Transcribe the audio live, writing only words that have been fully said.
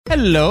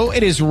Hello,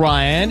 it is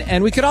Ryan,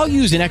 and we could all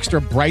use an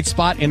extra bright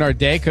spot in our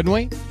day, couldn't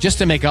we? Just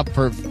to make up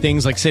for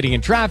things like sitting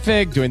in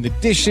traffic, doing the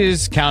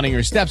dishes, counting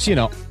your steps, you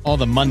know, all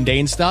the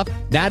mundane stuff.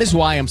 That is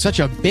why I'm such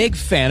a big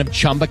fan of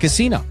Chumba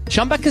Casino.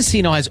 Chumba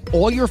Casino has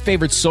all your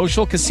favorite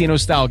social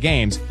casino-style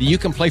games that you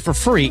can play for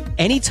free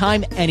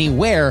anytime,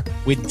 anywhere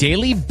with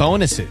daily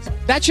bonuses.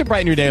 That should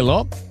brighten your day a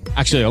little.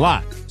 Actually, a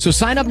lot. So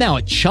sign up now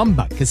at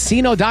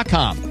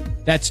ChumbaCasino.com.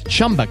 That's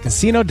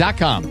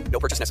ChumbaCasino.com. No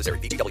purchase necessary.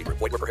 VGW Group.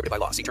 Void where prohibited by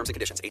law. See terms and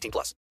conditions.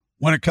 18+.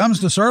 When it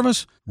comes to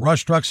service,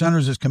 Rush Truck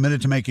Centers is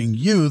committed to making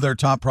you their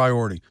top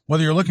priority.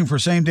 Whether you're looking for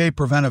same-day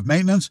preventive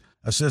maintenance,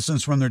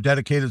 assistance from their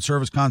dedicated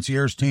service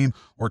concierge team,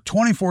 or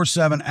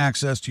 24/7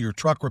 access to your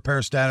truck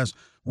repair status,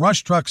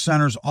 Rush Truck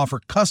Centers offer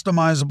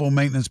customizable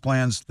maintenance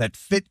plans that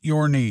fit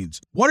your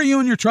needs. What are you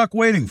and your truck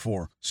waiting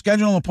for?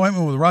 Schedule an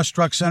appointment with Rush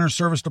Truck Center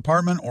Service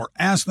Department or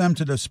ask them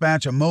to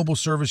dispatch a mobile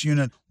service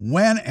unit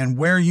when and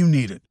where you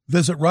need it.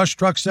 Visit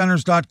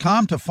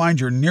RushTruckCenters.com to find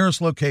your nearest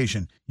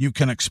location. You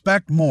can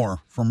expect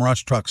more from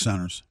Rush Truck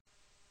Centers.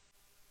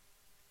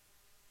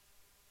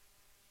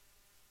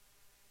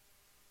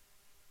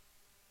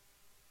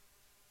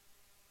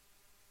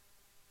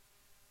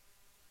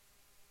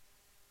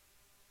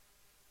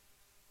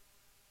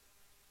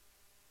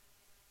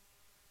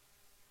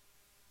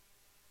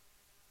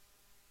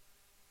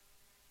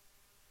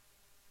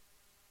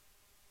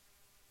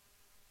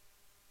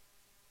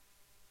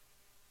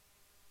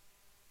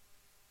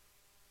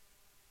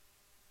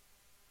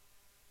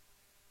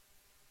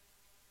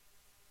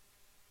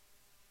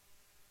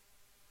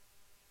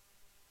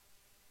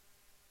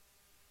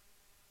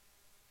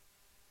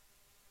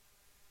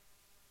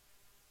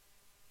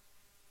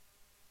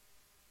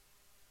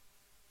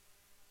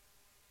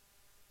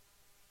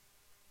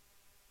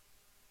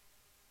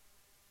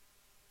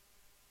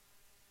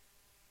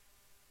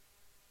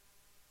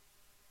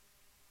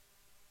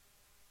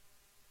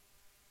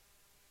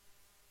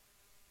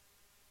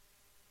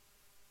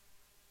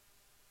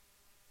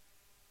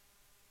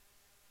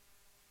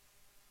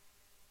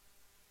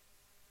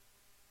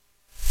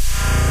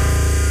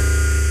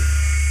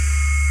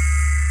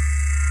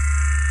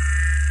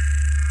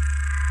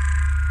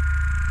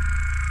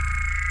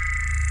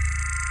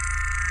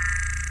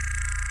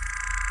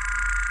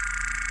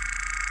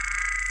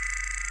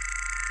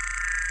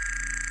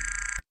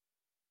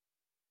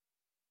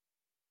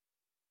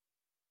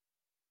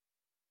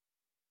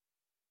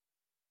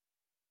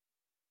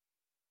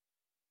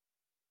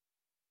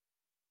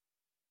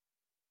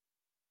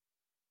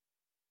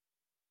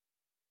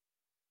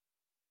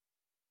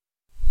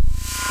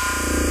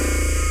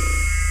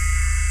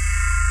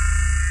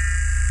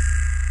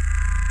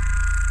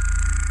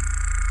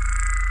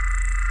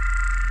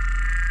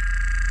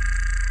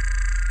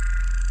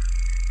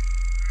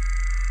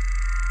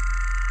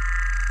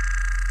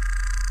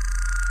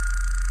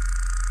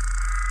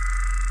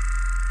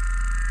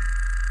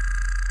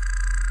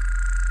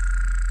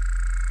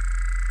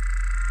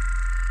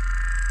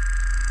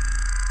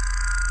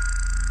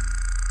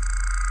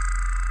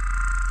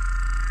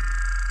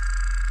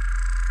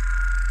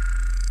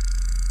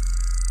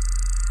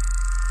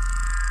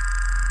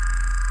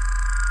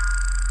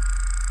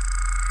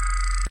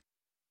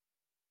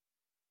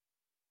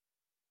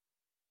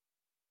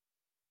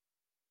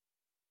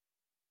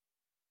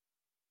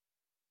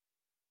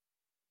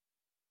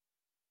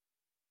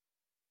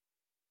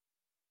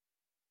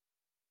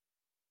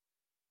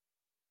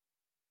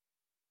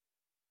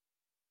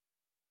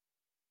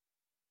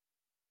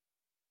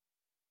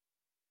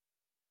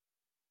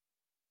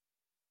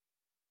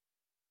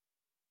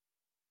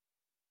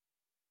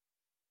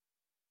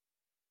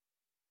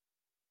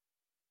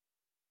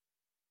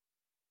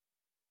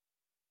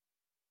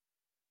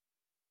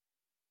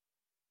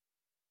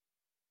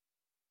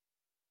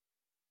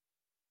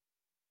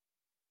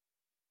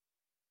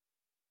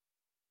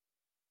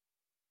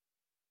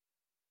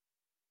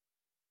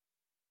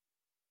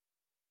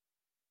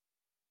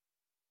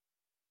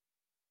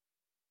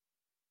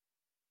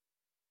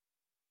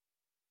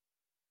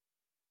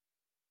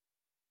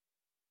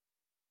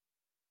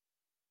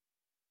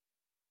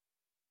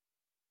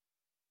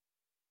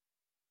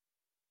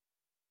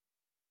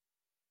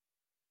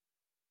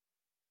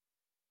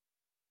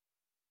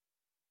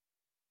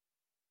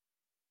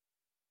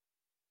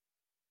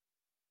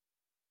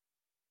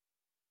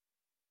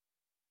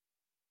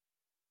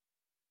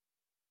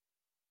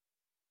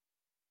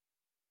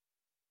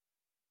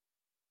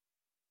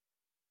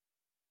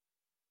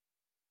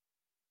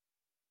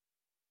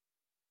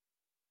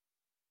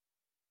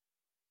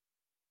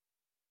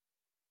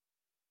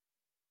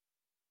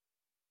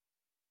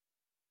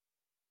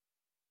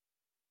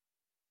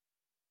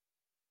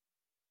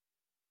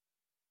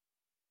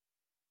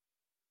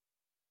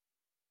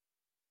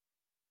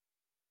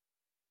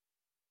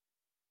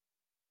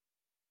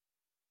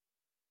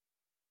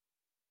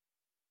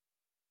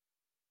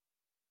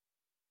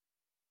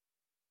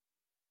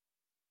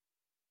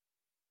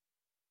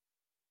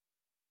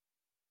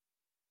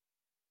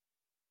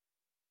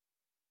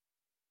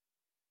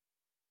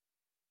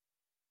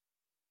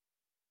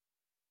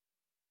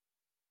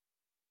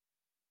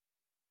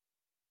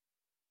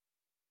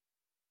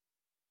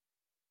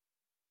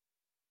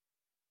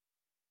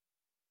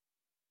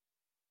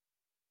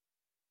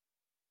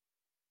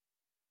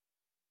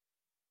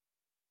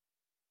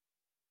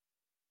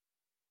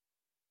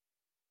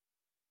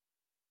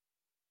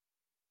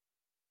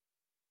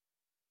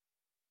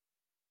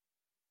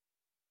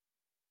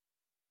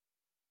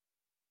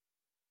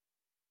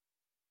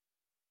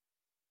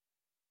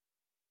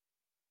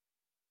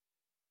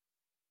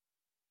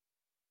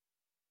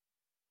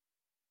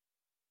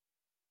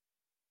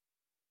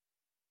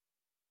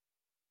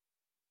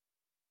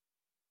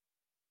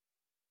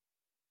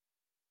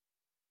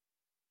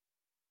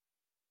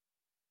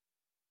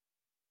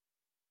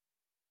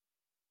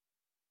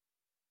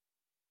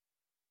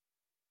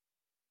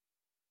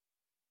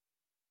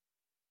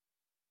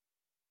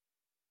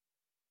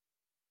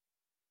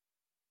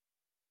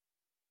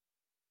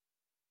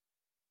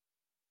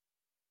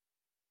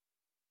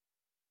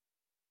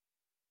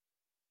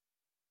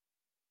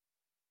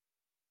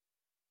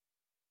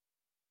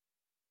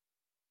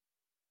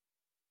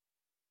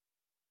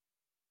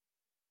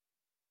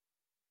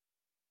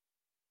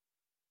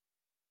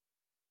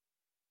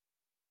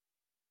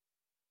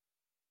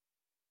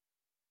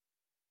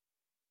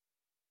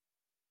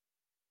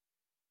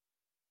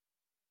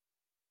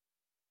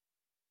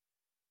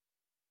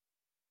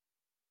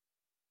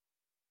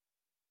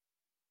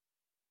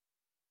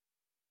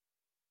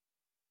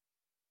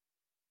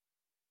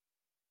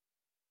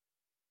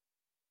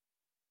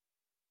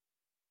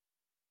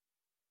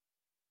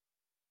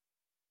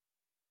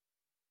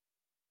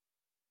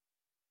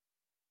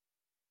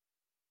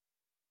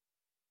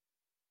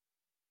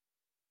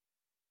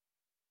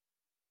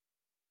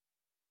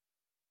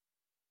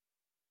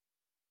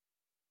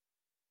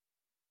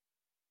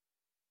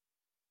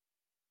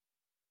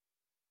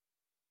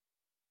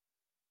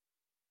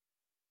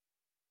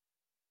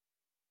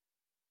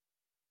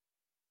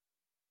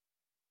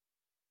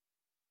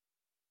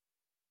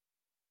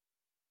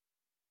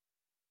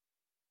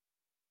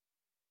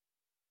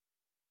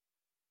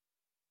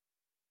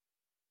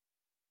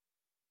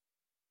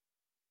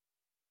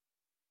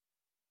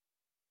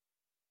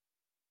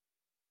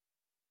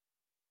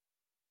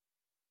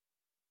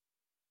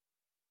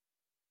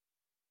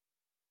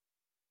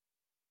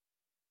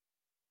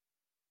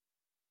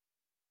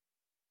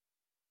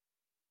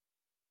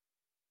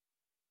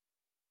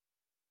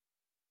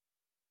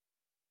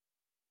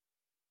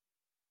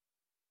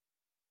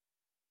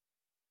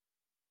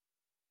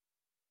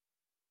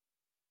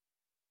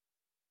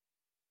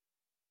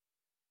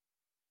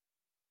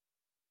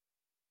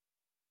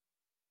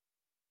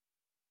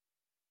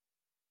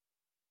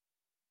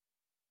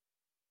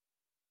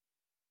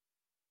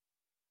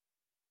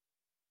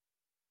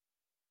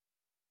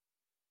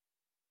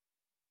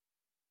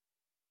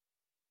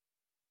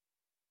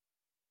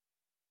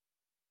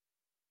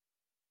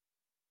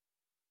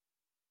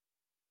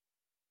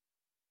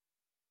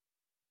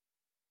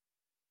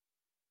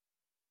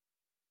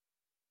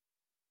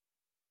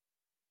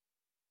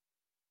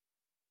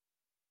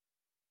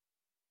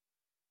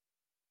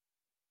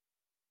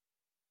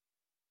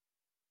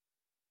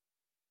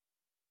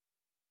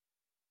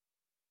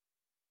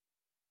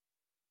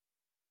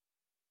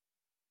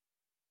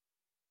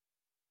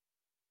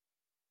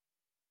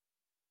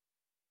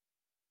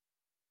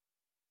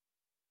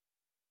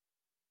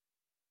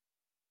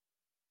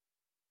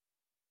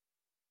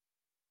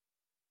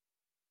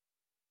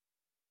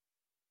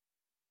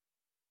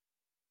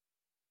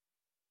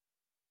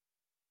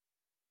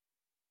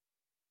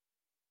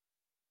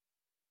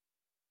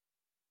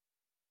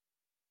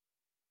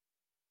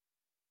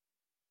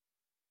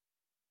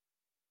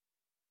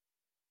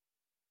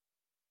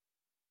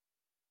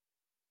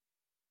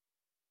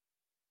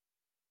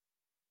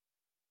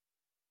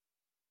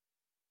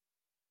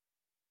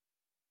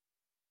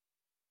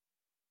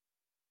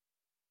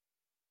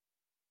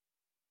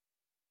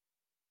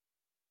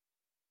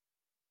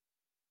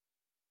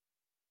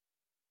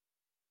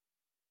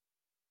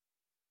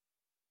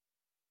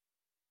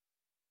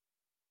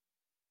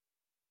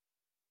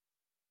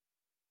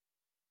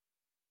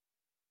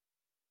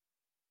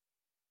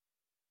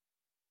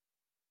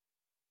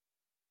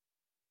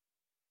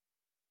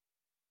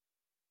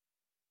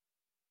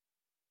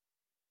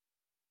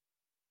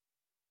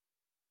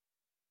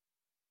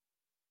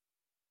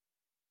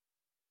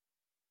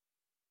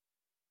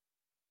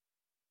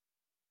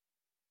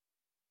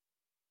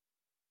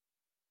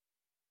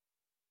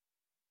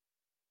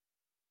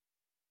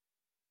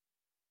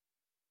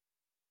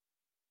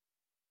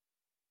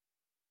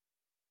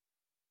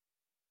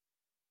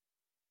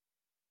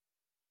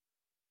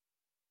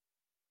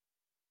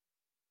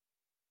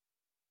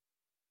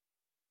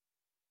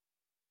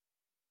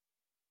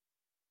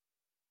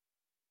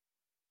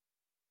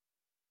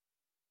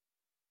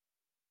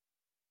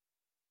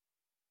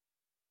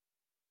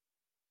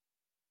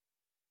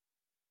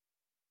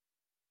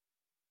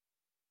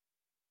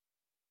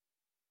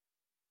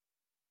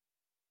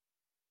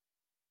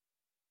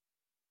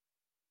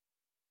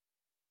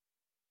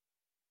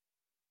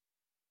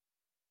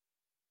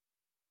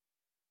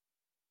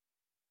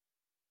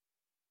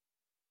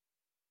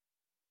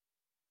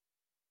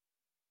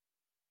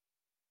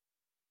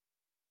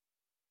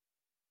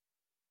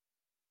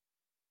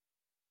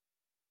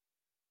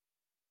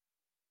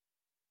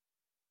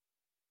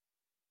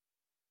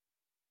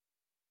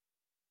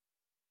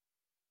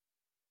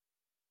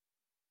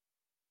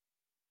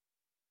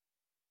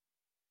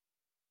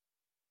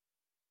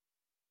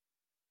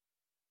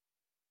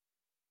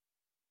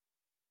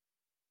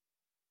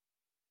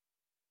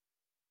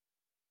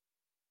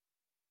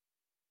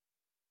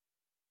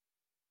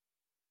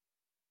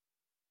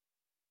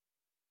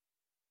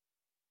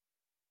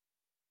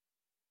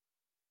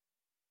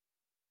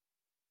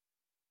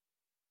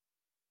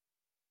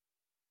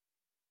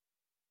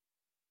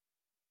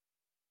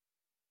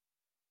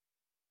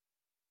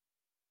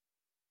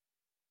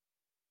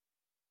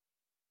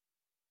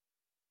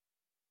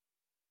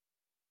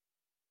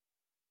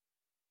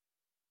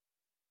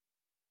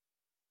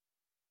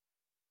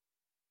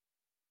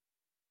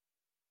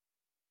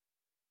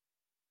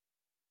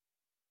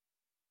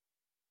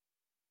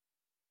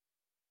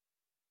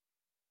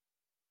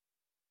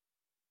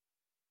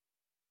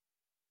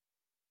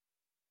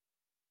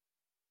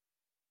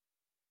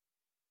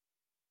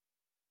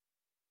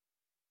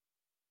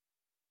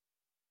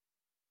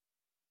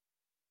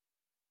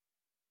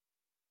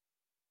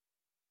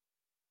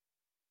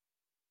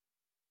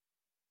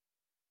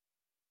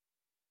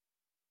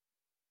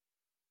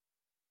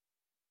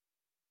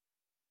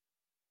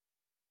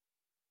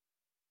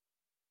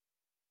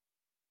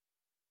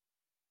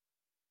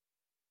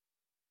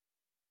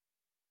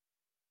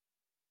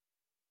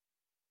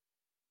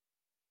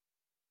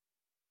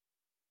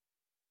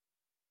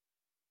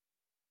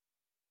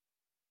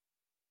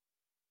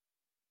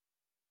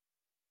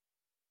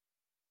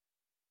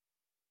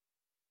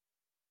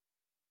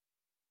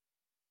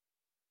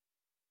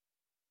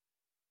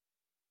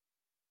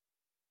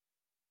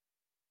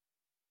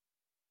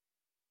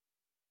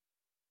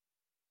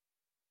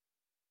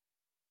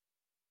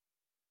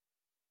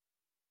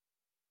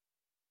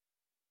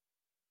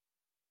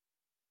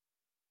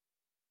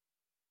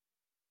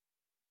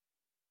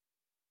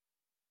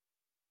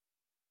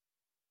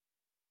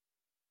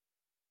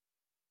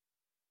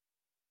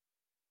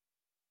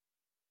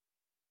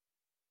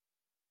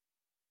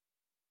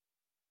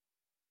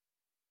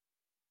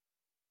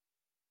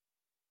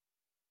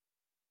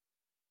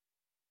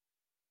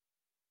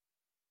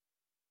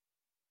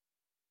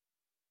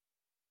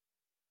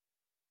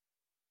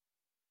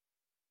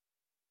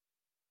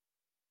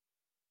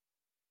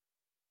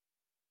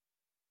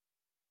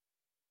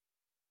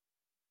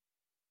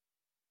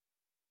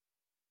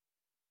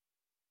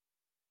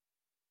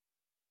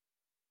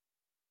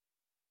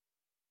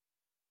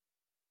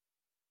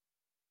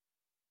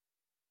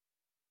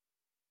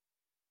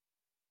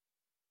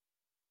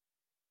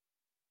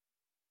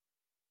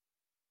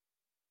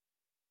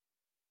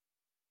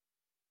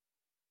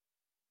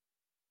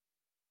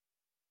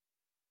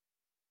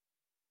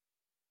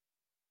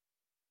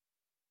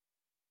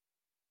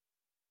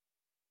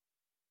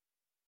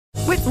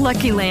 With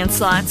Lucky Land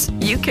Slots,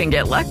 you can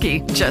get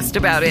lucky just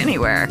about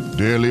anywhere.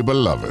 Dearly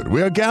beloved,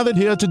 we are gathered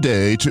here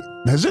today to...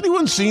 Has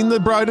anyone seen the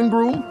bride and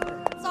groom?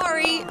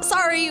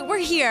 Sorry,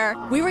 we're here.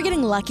 We were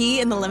getting lucky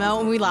in the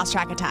limo and we lost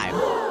track of time.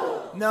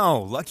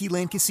 No, Lucky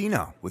Land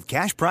Casino, with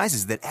cash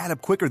prizes that add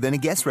up quicker than a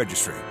guest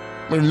registry.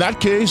 In that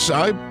case,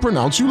 I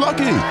pronounce you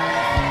lucky.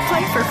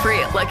 Play for free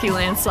at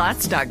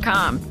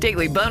LuckyLandSlots.com.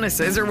 Daily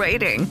bonuses are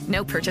waiting.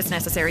 No purchase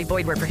necessary.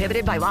 Void where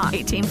prohibited by law.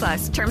 18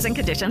 plus. Terms and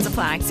conditions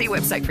apply. See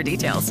website for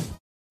details.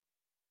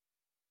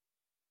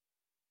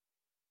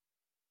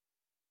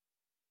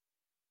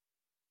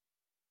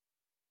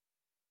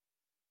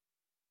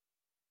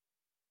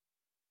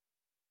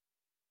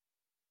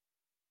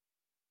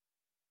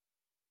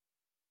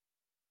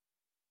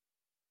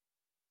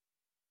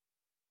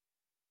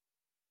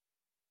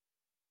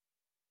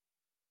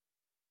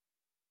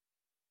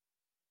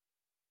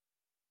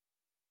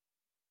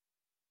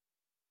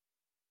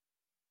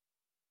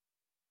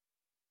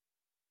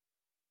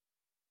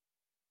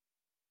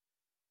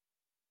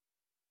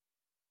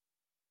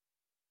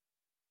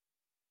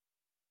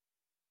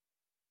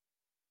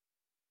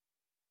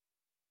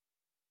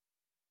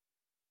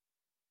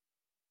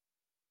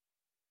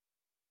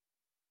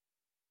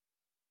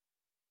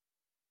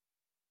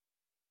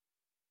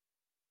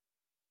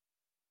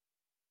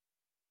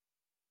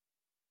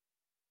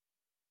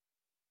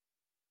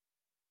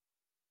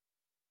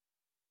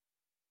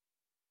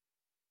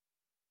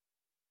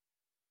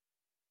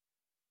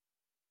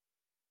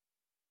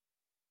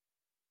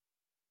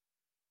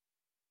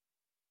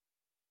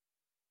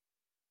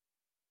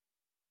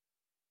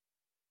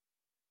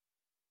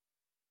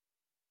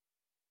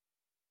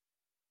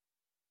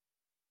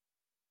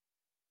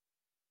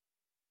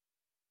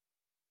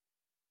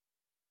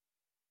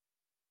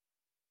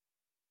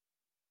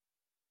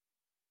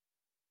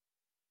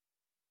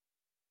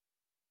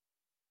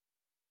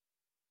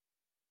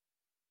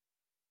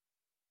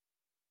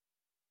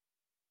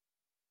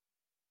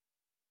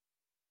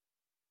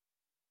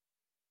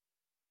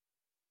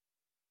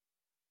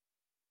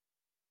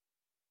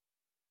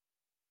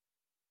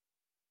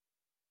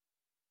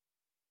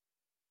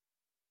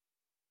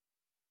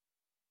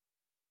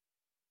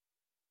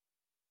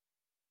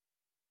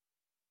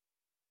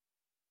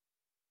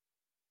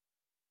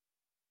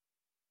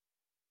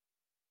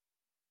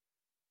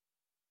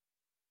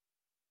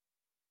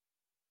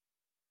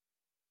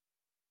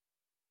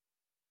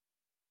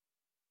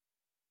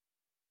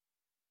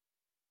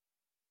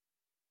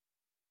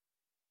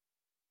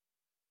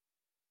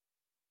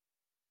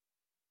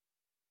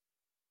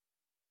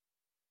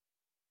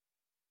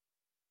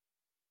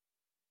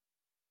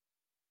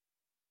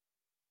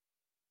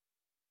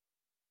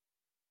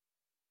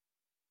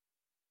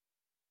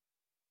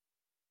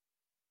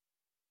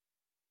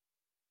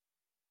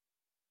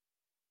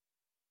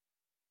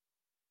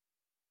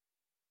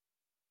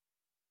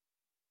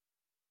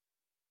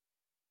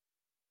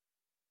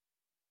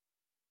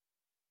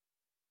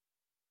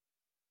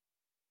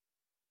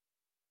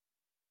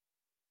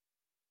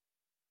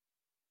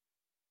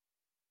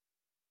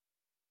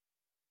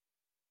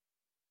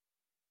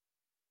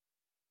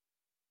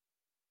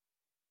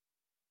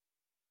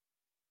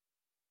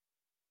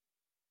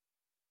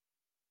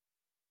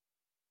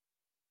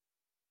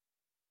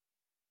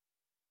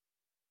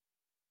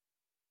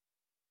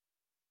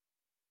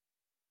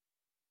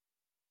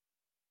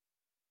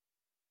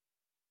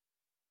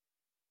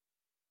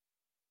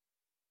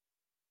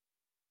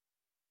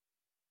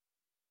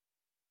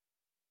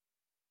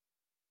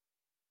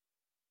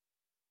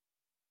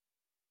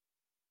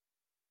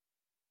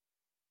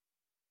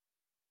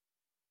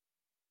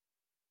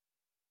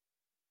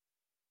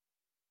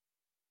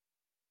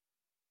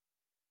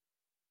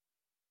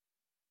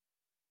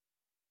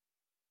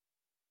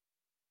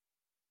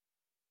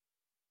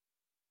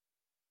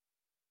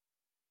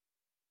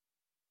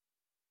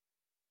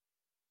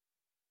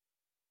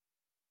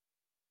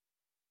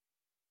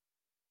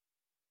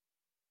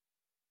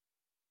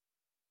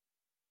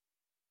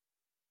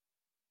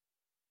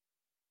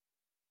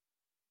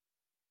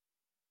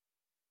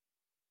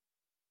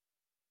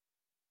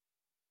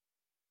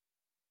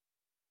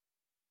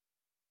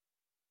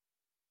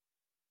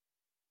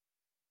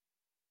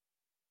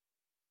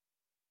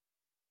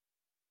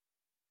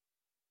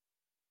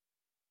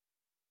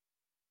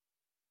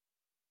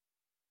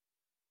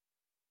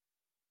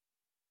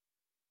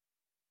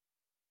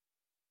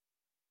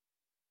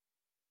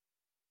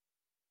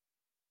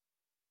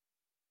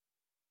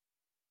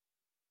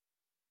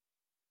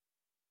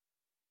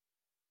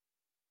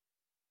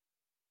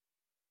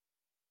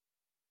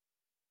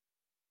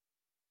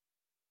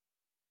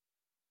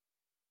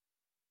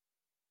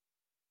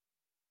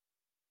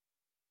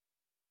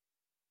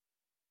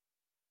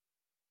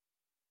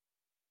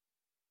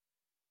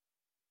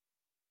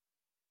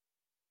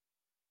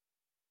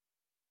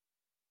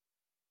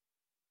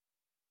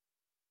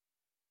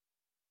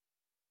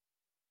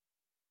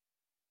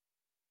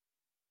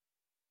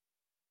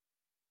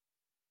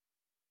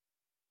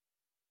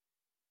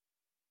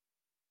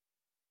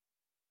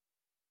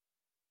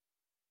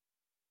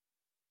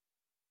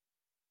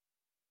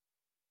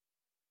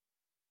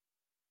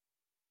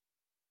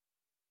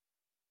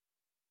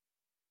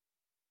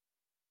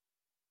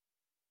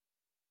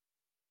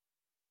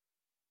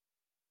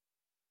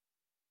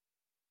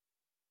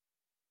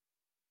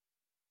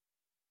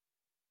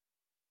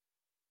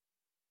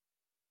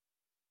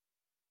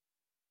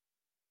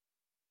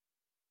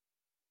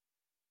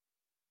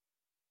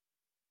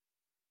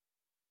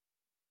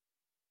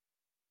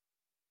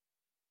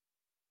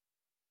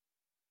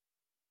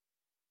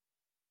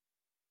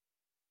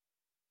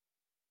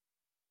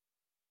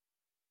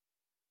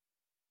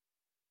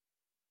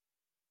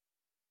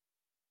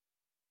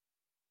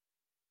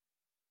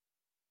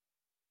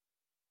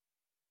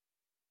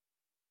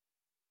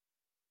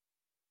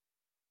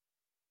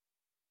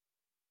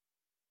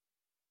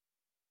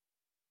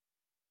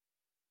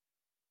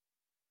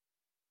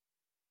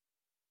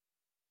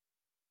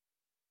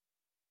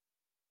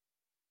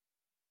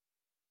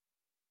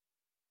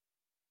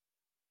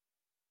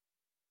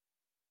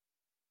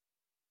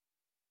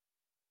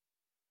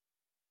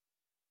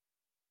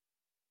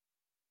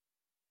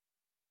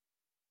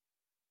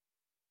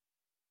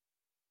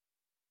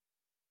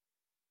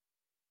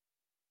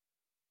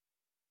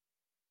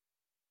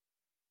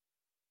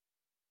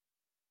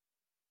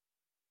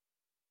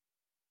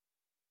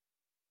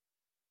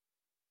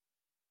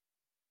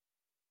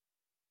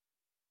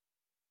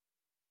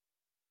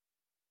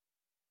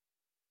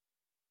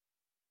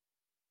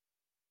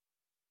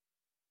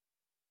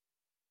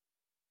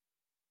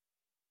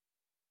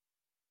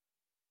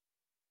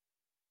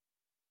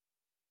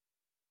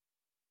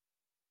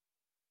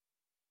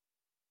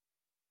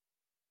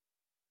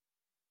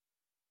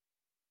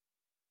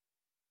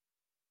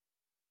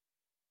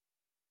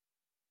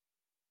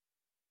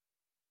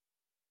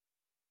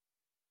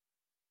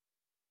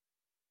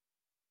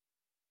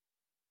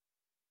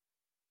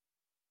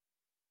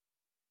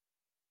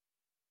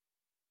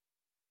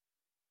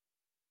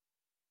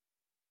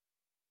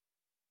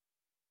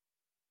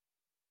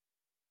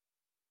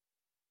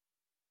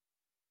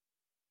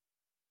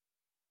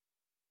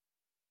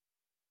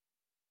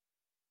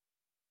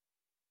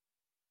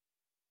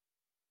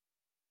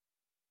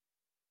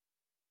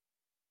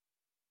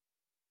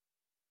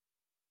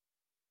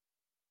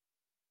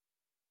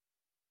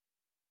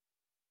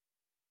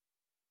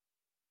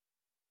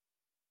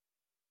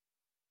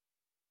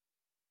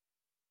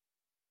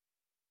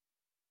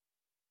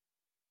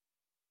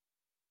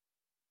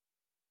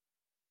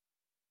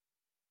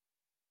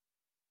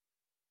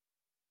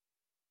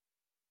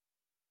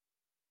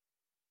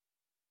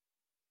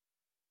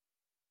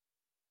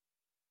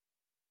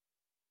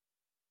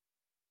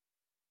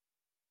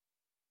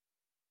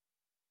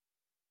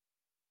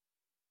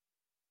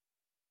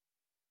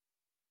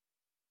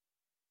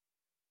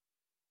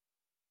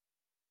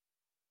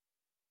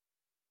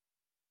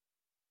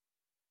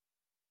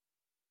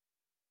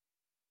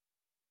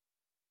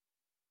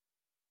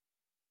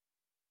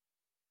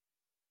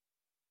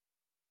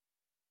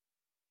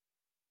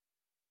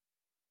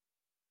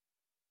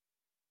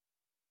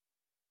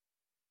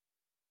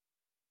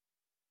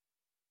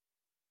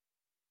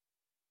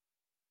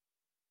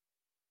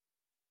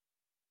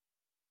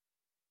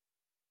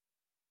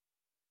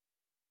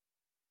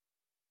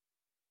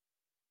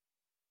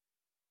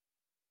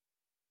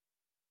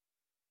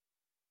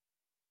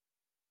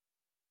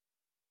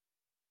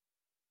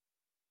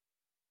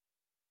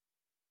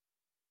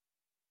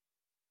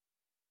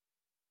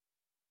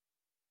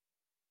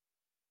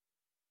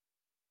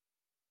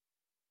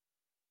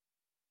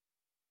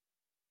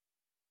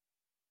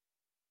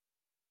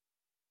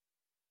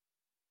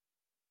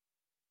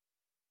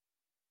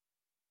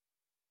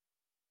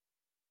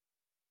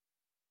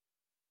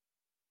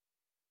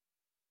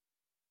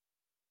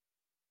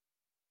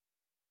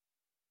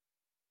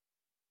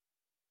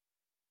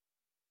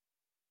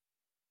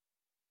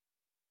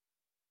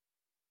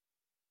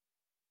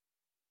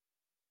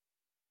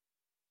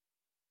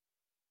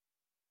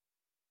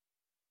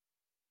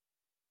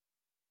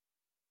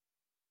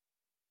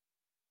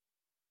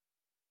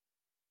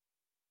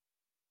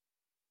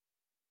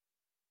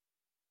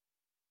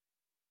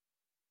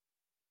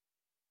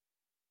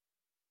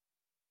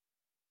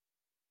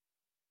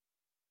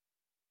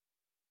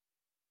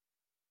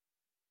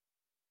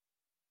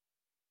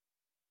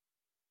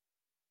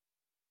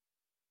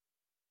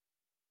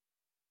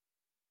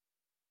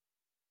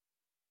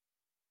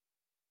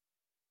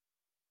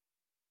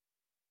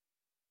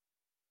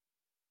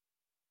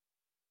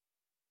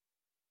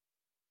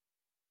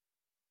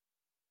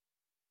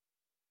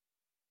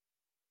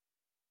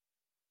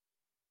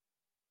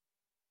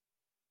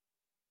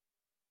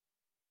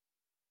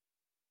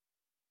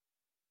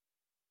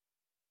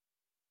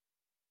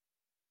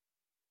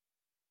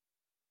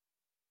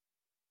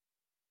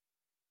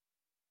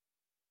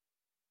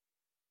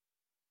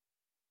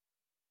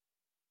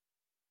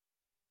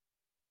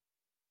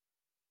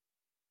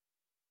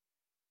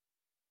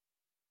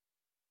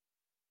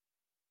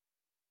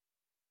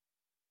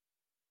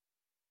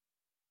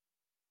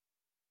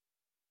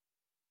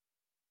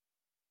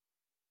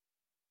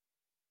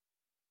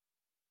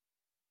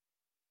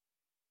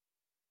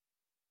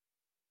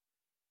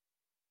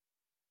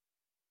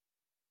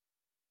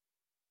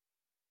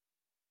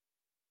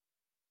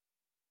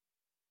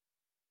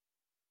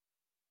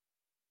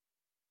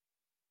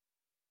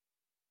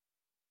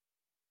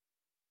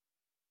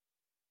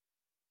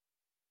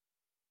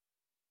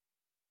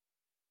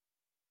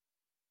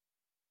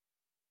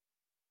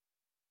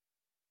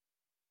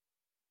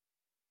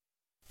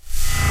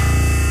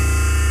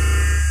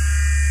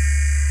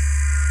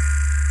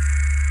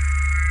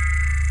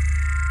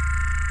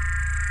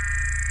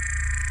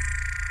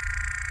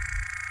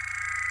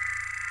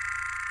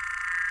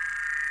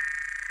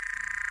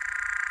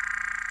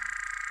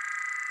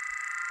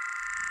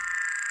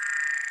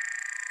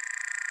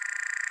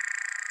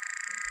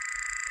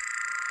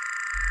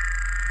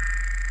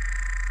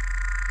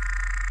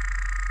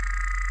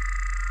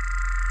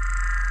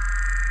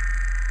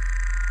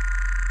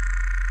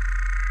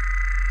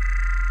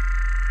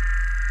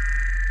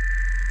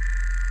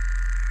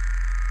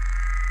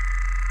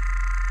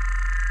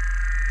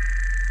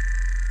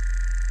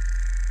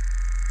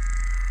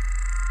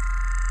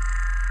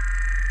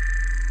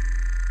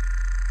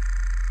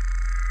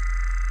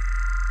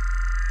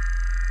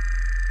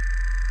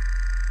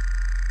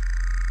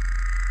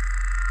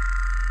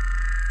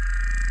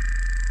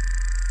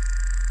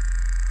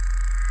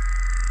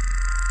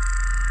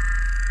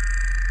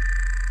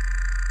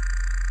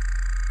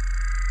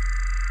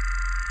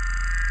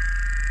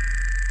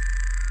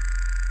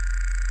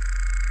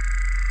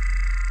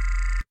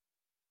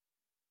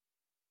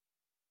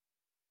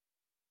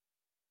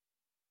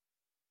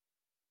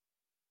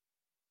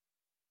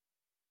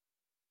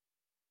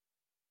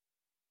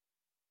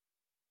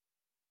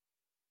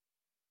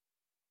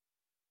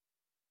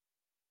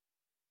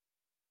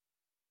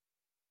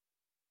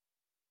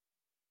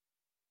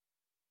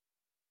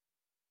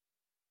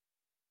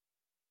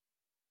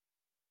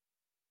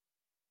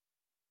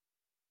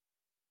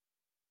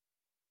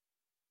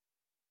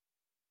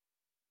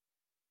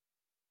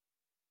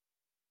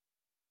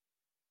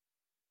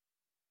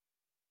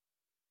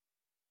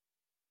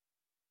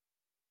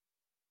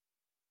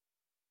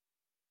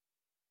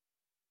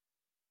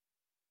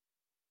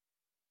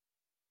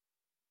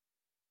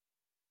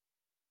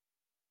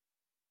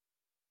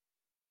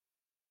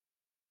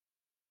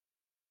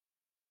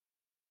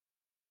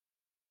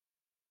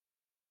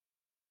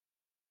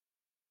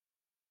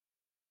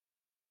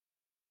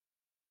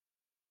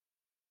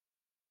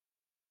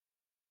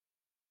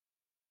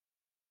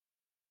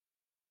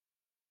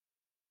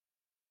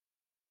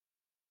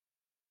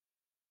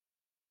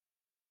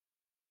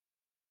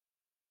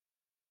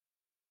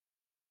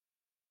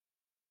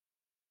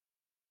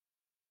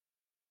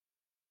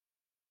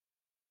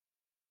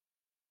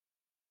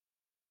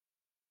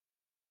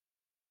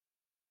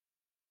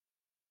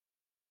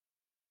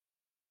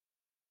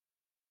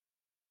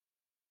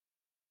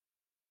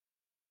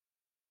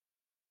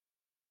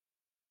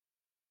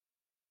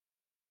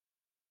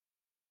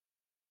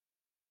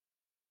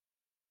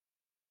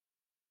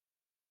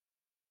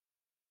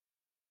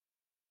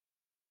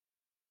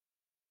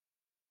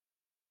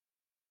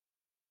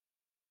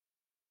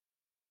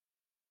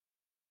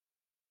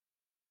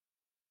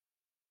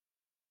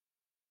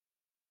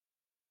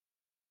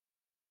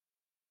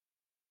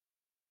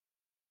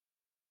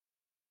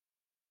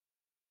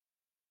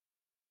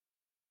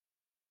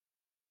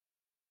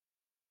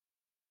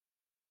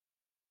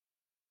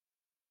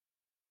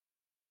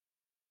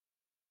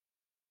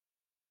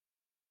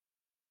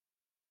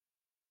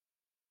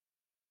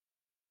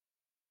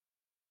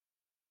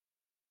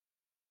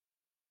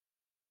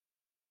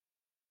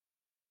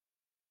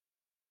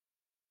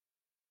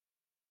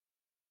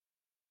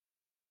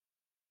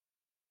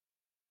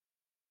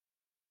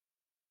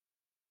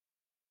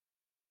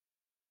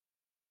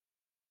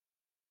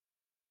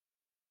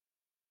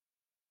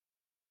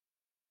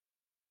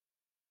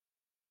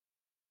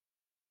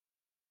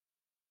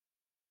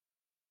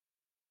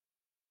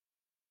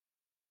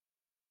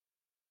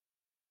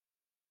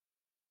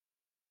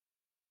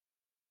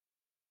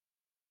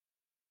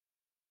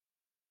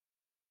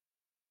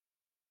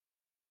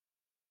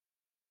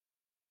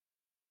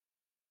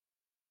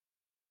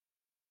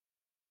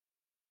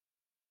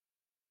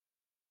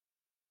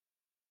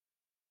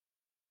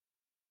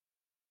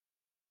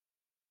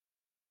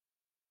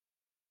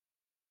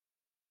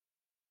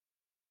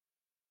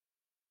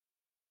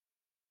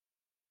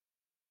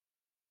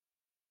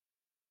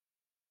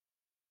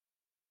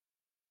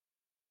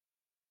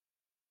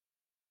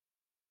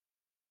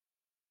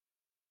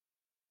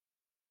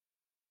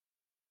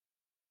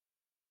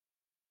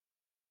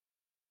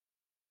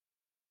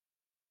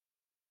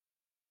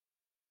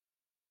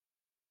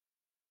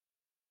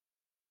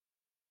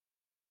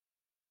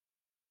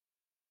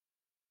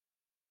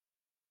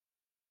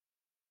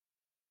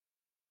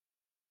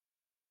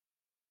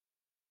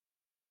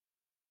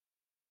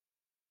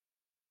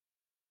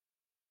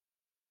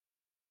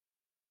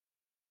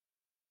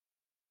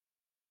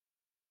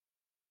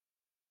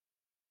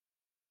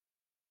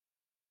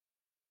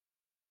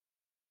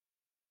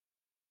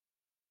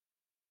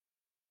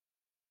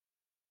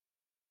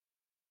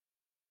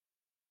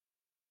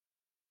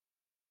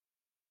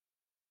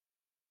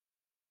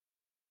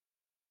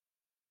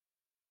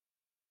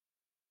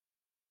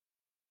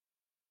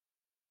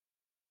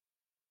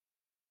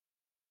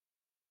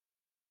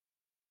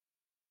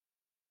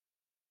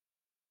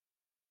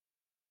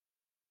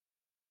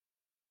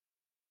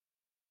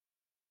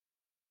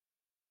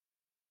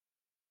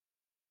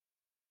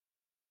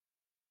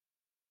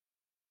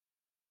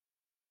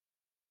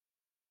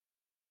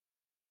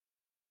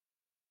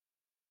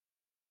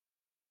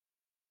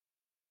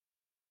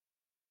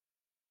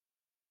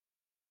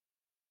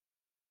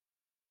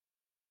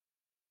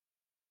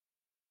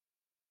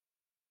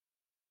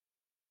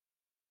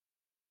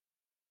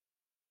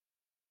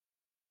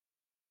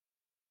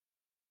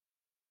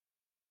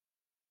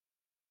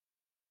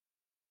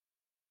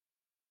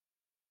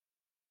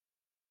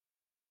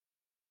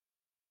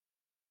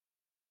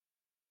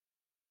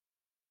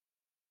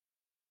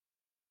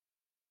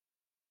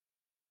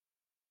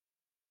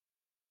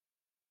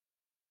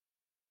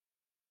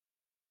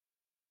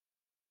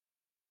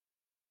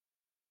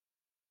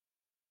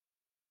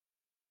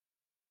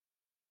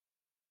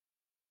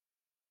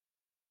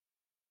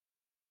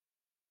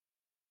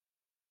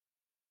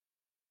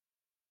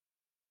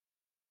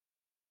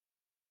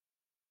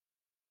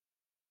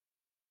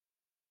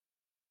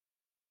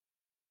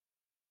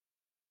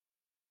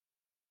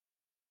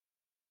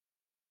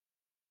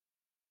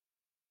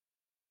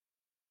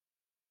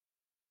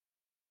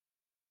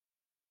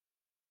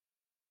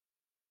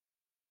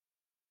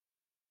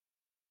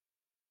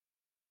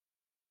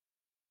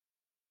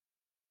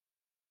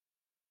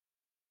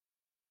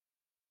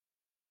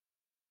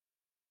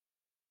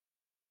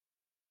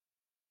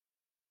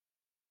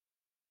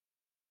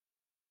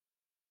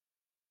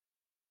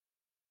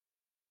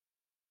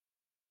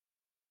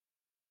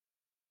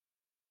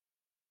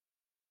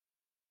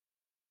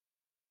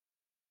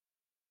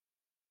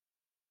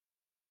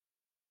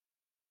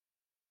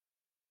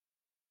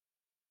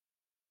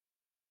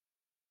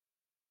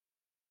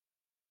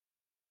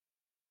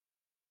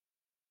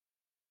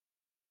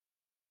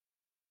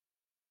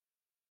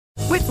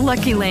 With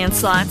Lucky Land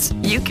Slots,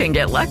 you can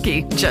get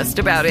lucky just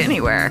about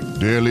anywhere.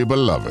 Dearly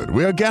beloved,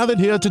 we are gathered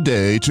here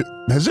today to...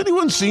 Has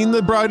anyone seen the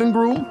bride and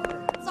groom?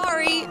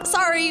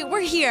 Sorry,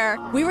 we're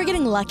here. We were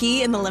getting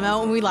lucky in the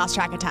limo and we lost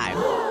track of time.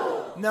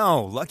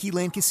 No, Lucky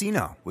Land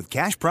Casino, with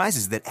cash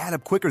prizes that add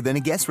up quicker than a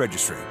guest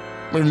registry.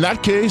 In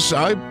that case,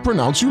 I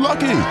pronounce you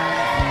lucky.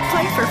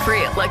 Play for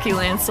free at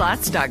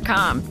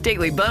LuckyLandSlots.com.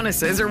 Daily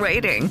bonuses are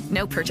waiting.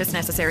 No purchase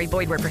necessary.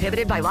 Void where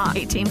prohibited by law.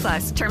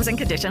 18+. Terms and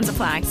conditions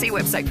apply. See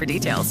website for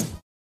details.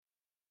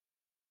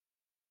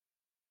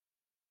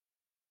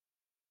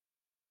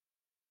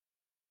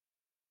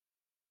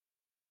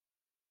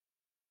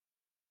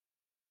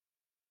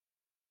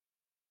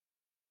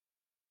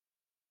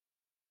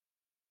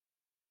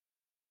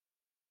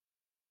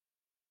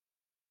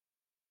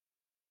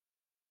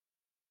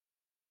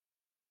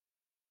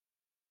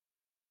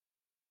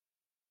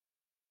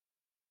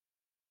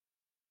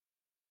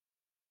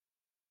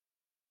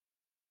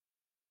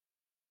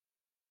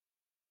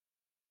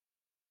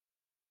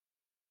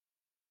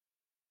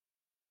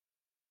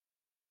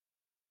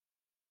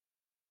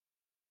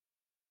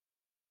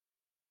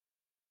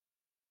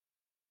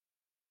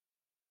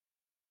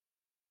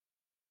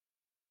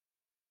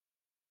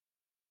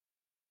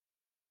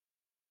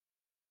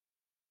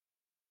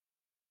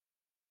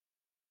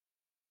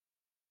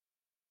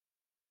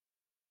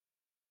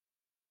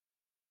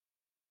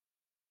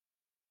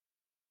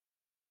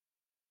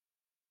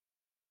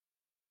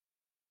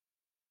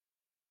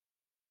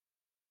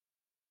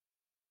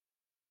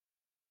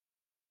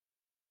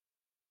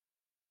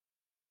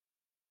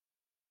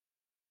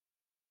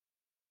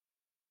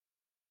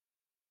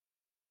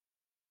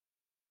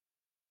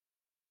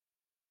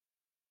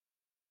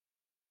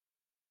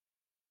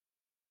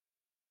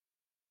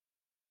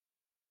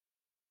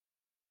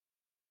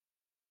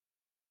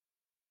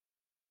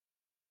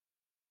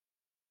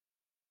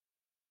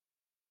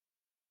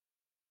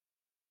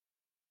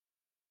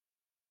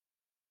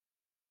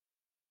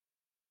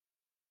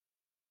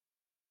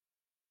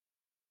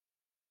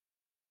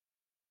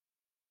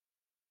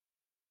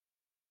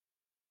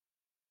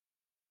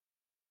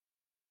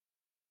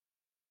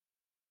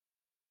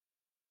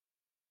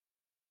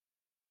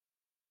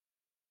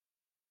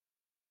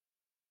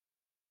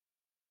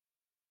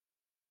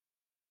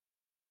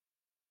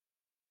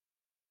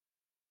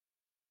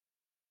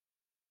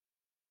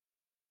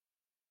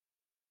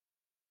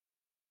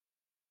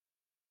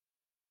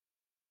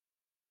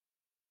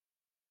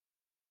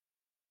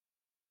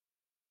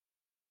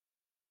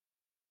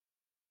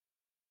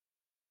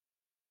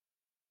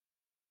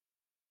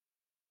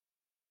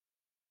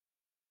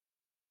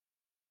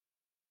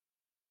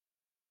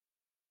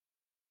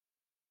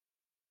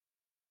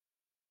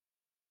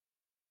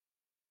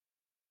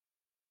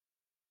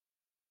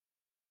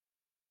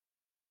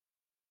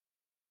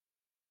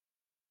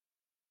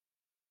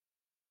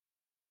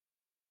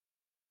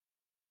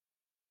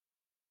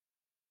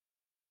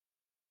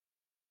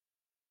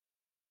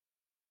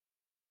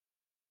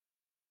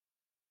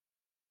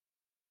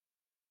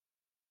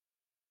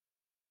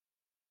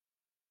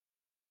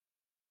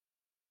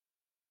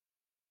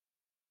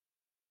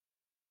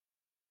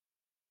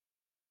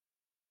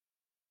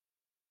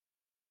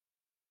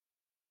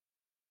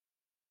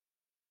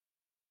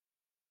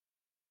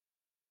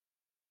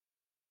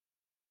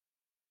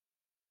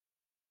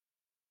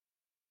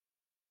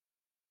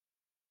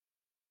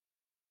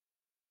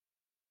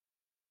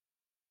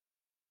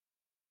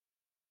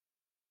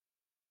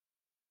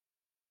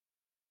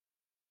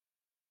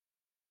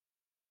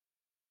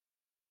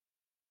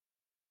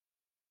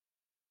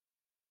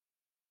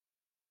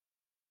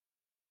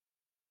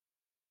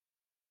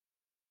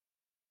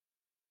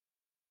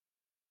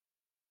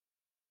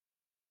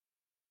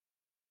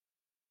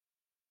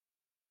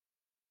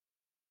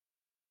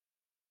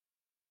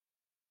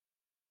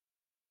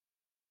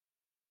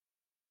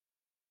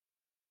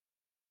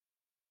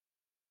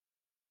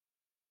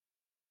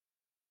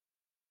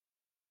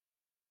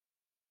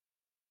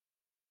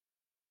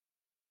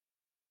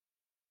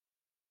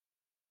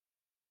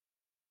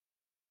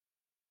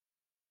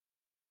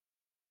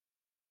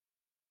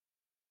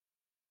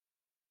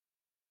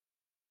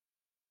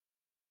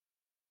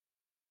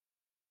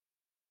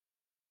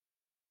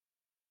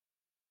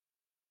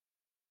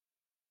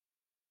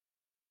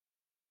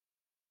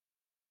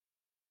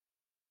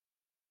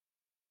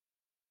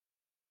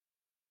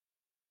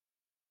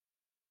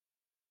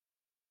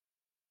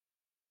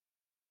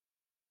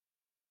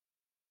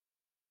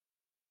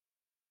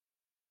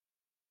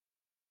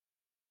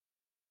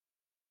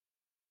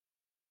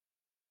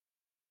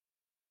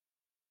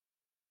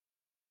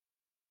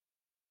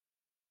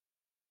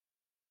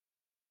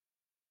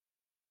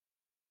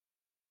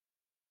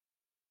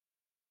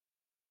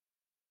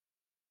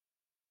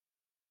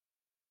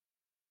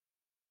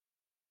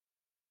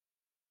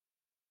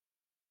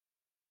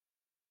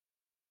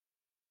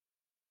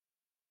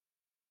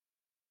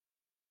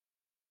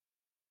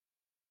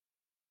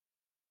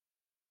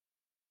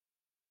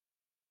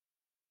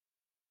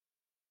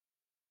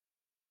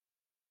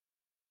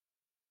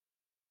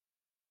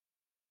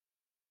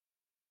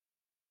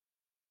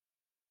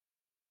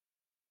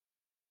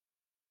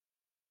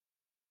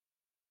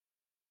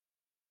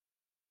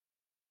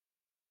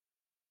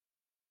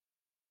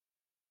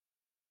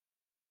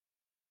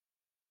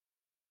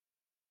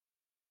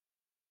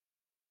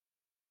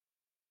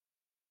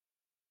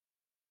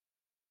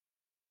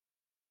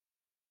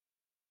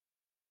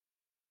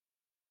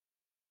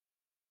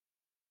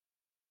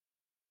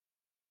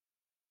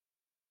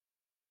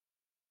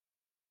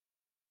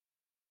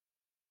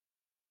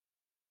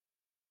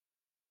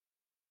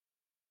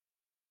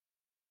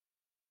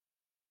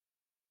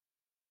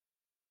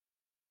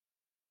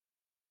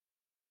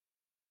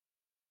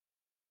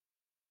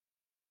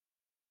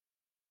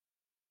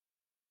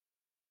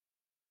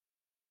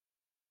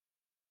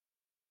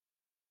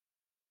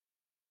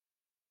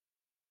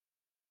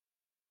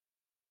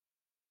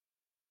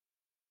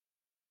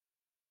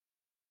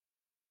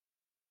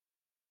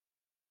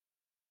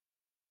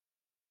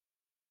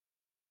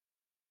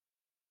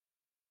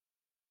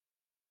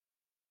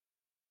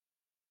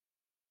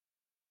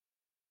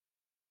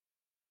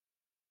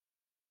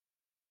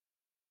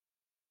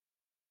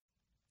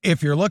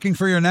 If you're looking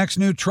for your next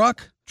new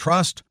truck,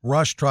 trust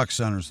Rush Truck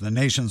Centers, the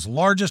nation's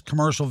largest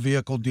commercial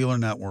vehicle dealer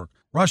network.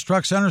 Rush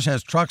Truck Centers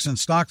has trucks in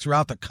stock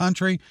throughout the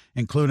country,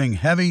 including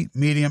heavy,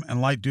 medium,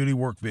 and light-duty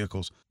work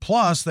vehicles.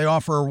 Plus, they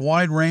offer a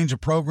wide range of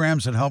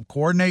programs that help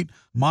coordinate,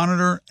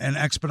 monitor, and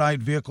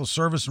expedite vehicle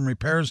service and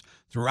repairs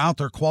throughout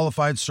their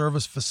qualified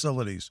service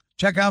facilities.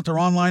 Check out their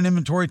online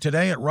inventory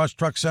today at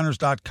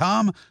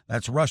rushtruckcenters.com.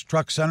 That's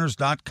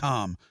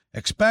rushtruckcenters.com.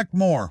 Expect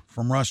more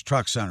from Rush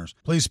Truck Centers.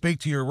 Please speak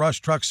to your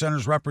Rush Truck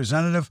Centers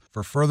representative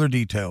for further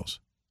details.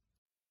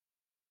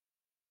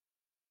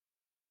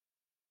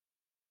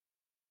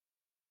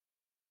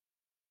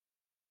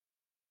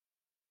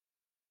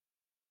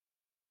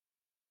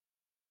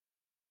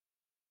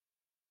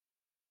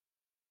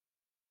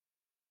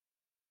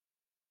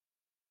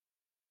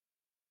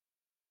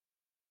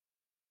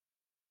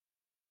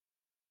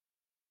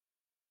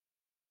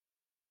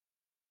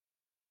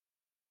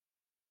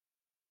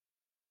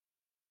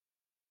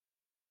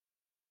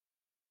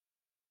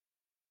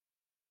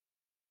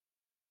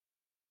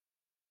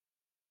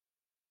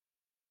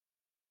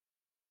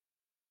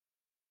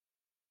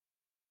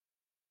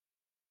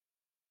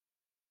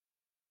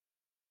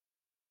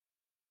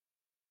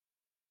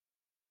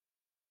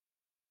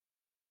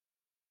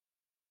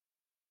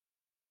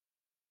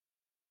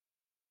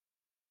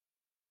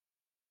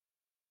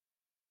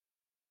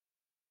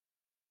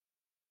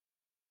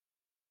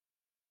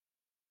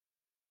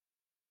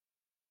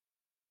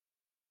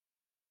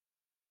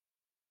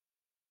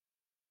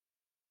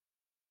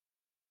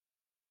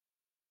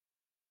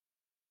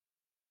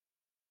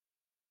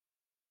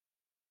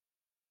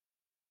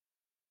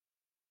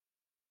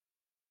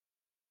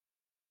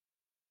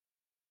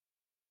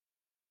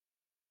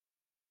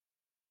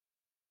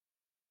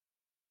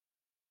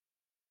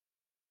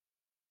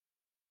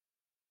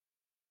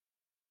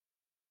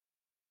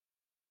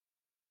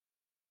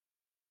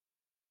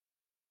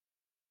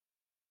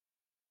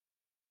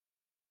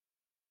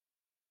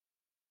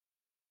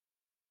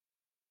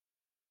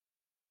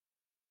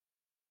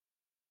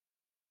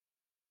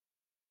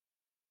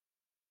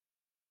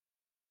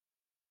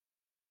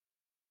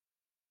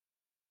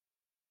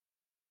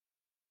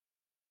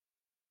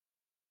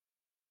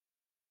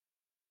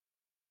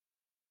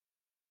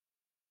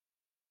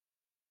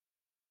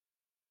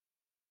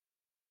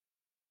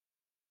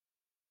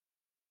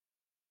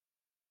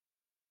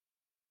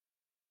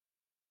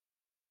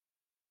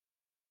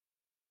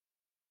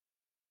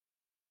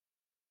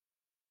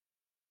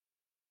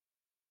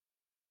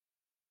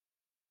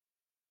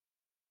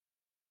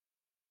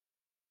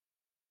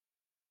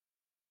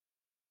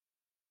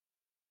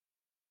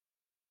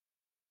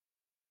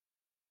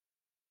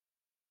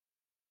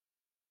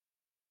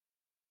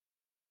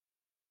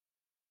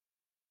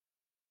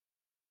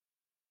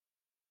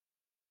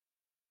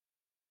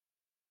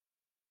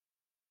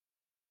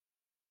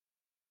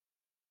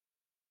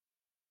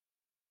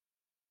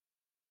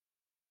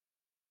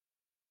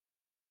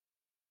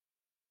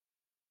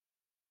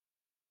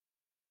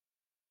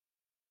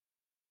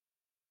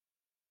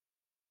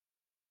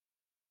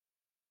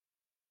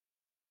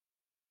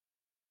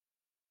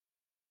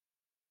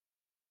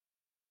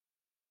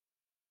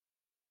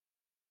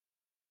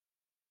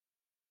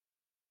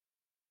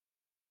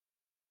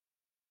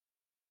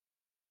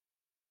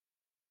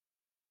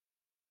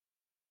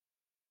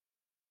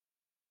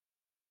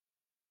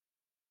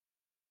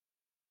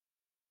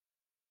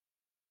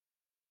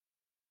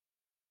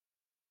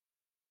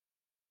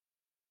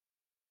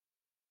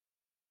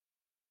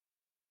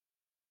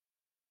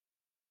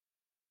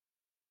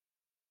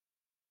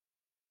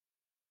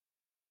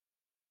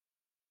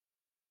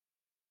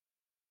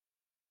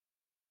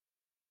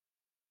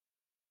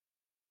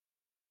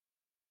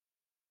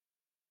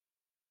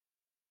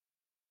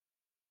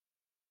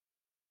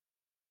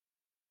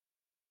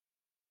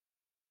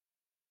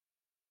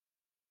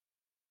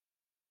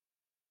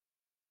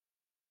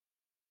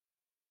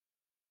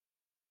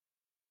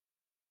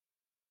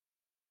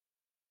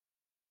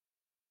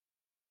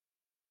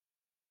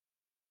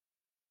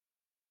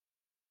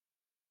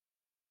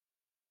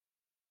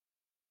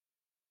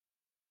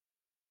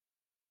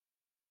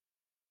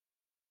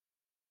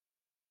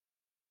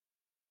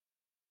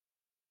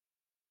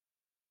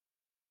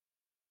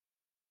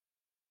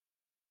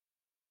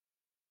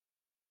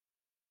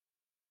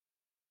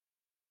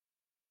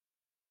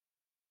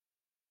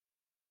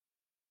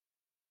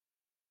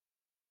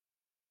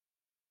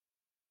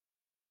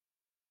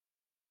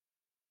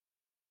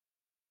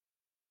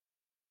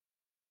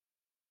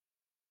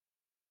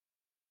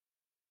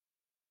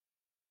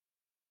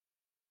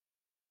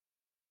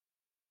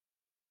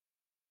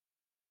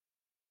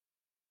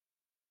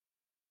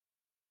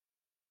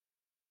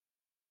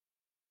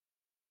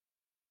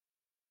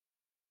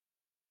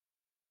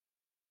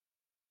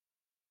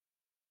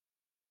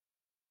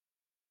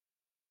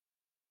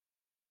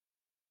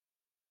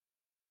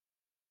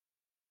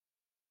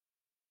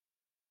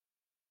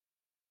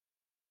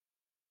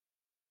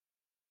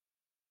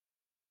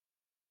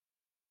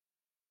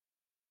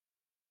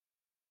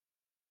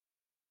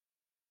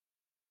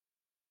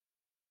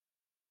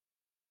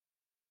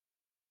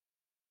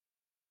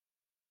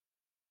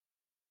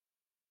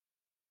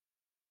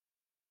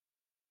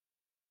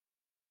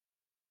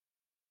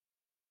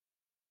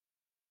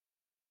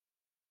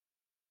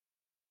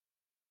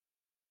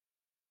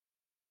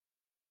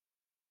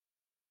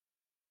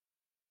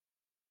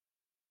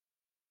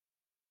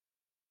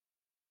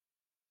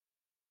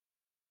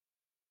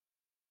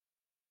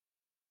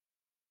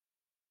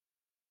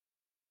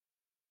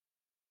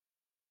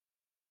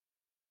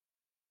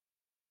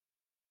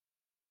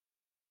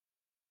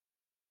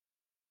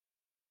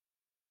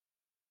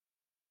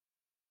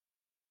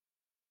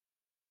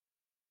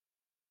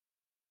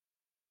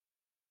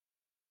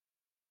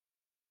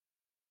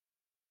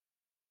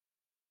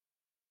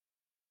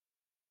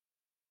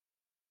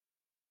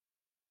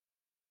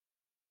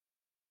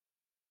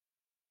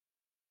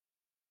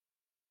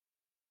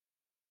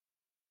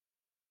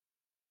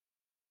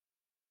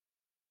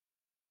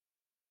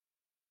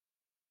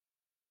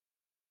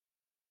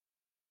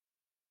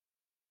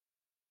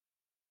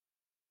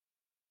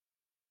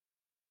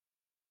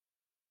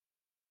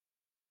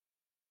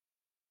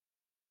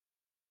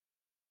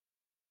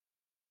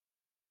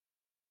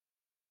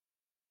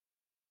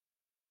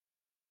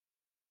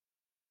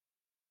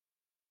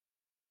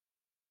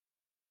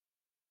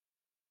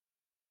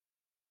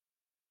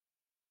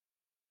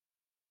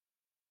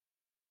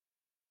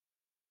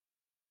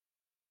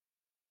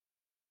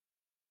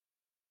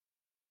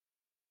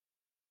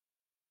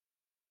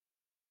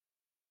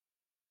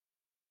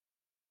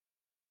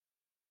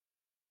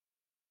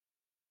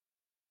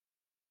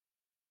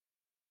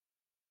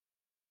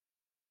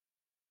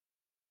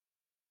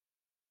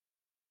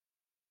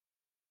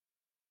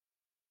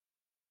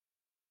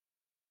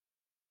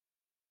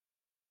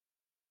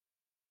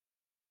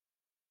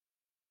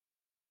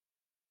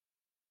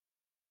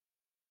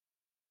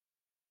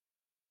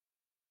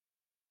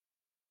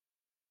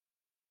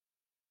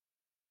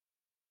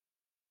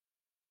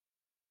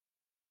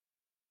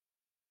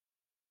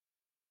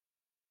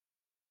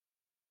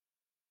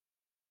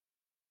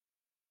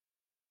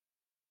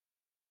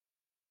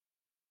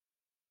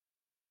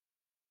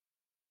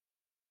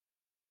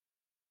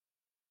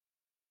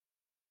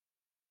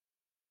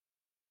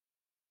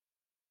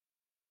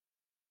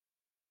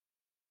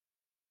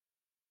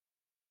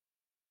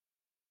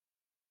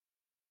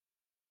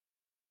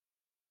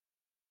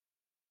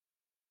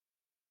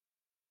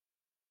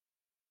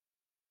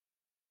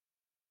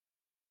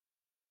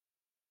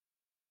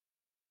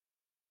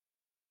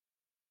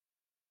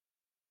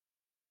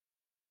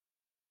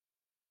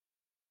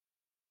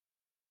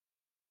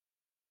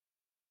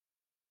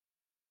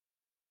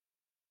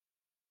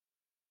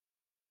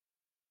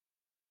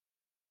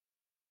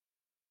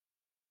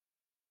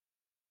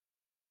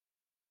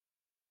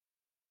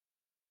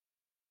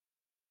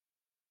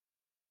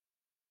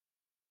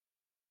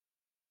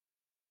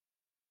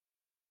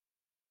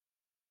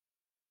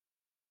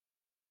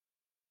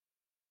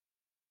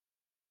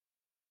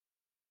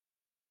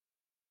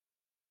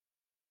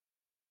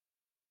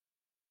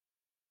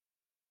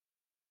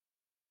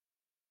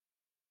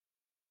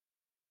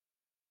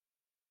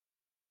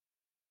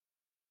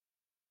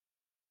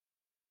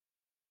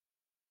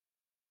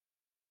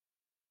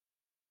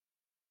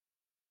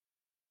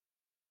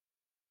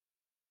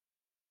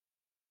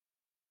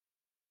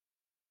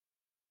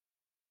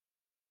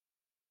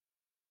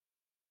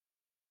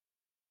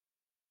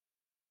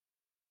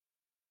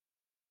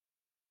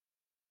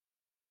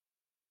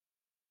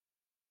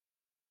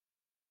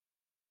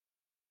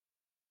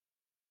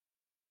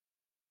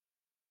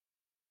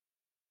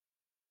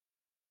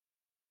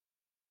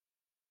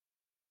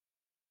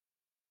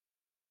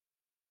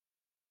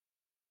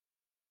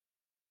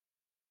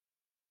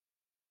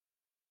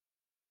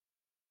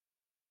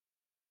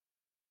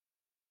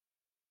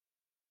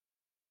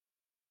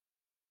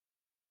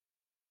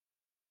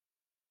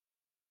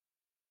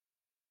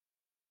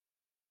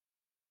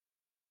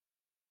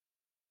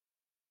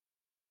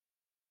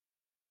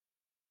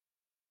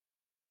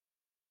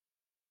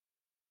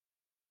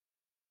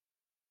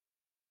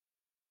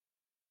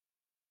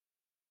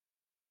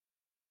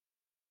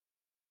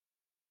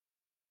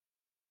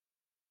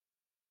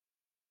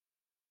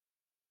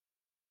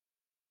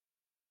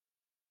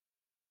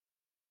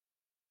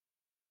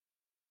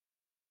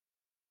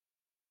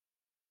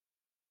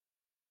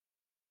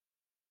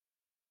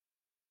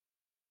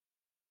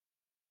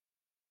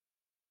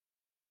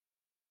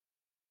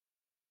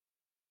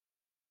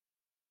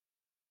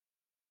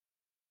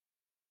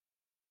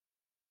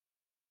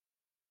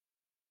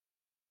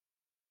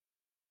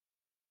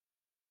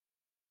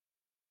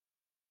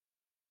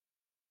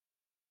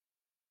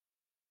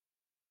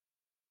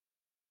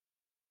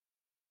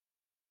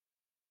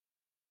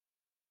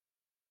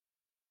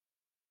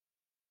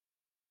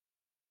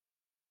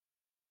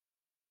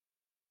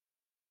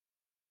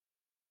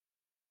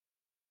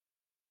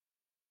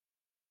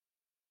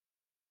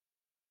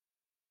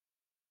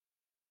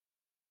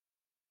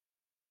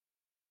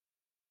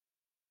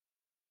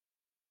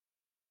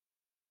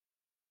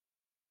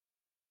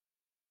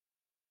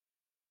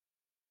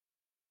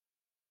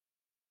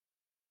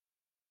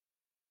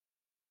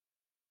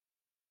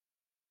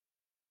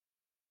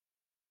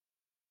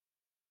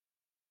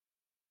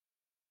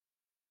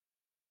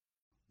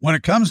 When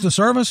it comes to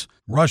service,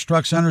 Rush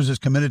Truck Centers is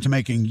committed to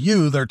making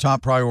you their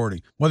top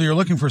priority. Whether you're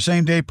looking for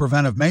same-day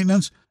preventive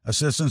maintenance,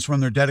 assistance from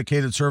their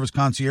dedicated service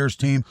concierge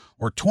team,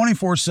 or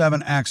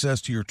 24/7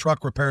 access to your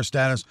truck repair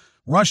status,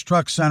 Rush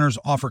Truck Centers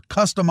offer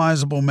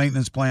customizable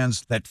maintenance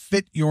plans that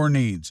fit your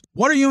needs.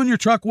 What are you and your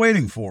truck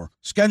waiting for?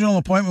 Schedule an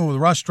appointment with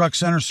Rush Truck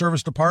Center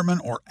Service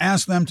Department or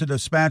ask them to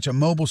dispatch a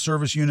mobile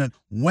service unit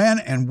when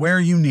and where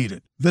you need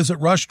it. Visit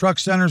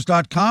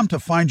RushTruckCenters.com to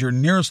find your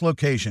nearest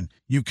location.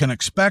 You can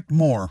expect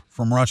more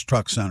from Rush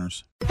Truck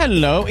Centers.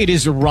 Hello, it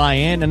is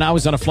Ryan, and I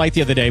was on a flight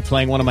the other day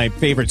playing one of my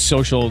favorite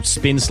social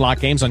spin slot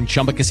games on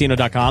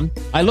ChumbaCasino.com.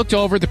 I looked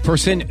over at the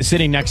person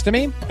sitting next to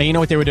me, and you know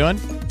what they were doing?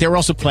 They were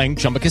also playing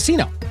Chumba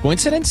Casino.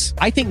 Coincidence?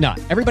 I think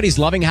not. Everybody's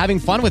loving having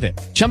fun with it.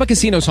 Chumba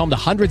Casino is home to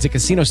hundreds of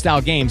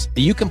casino-style games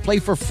that you can play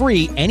for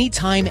free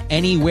anytime,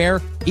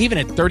 anywhere, even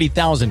at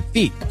 30,000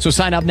 feet. So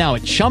sign up now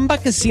at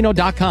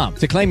ChumbaCasino.com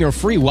to claim your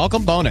free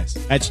welcome bonus.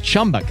 That's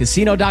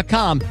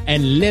ChumbaCasino.com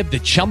and live the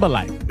Chumba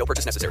life. No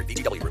purchase necessary.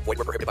 VGW Group. Void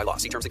where prohibited by law.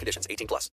 See terms and conditions. 18+.